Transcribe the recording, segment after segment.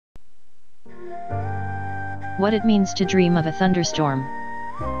What it means to dream of a thunderstorm.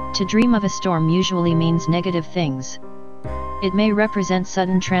 To dream of a storm usually means negative things. It may represent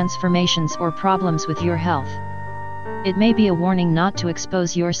sudden transformations or problems with your health. It may be a warning not to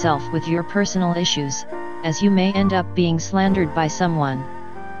expose yourself with your personal issues, as you may end up being slandered by someone.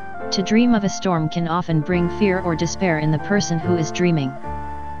 To dream of a storm can often bring fear or despair in the person who is dreaming.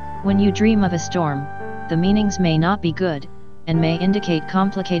 When you dream of a storm, the meanings may not be good, and may indicate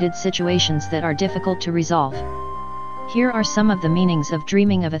complicated situations that are difficult to resolve. Here are some of the meanings of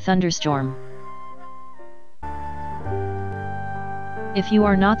dreaming of a thunderstorm. If you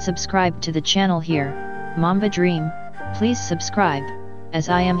are not subscribed to the channel here, Mamba Dream, please subscribe, as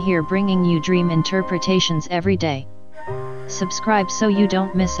I am here bringing you dream interpretations every day. Subscribe so you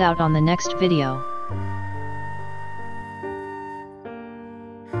don't miss out on the next video.